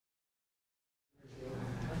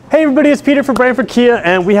Hey everybody, it's Peter from Brantford Kia,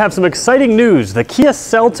 and we have some exciting news. The Kia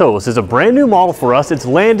Seltos is a brand new model for us. It's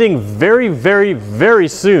landing very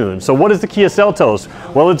soon. So what is the Kia Seltos?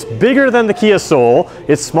 Well, it's bigger than the Kia Soul,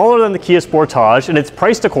 it's smaller than the Kia Sportage, and it's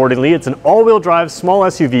priced accordingly. It's an all-wheel drive small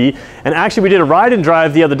SUV, and actually we did a ride and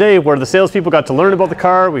drive the other day where the salespeople got to learn about the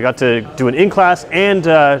car. We got to do an in-class and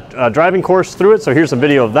driving course through it, so here's some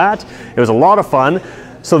video of that. It was a lot of fun.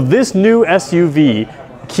 So this new SUV,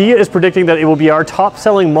 Kia is predicting that it will be our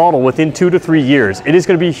top-selling model within 2 to 3 years. It is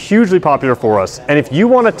going to be hugely popular for us. And if you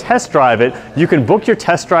want to test drive it, you can book your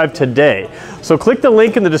test drive today. So click the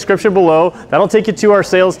link in the description below. That'll take you to our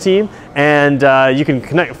sales team, and you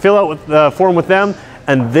can fill out the form with them,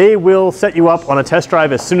 and they will set you up on a test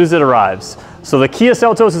drive as soon as it arrives. So the Kia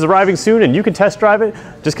Seltos is arriving soon, and you can test drive it.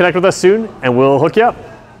 Just connect with us soon, and we'll hook you up.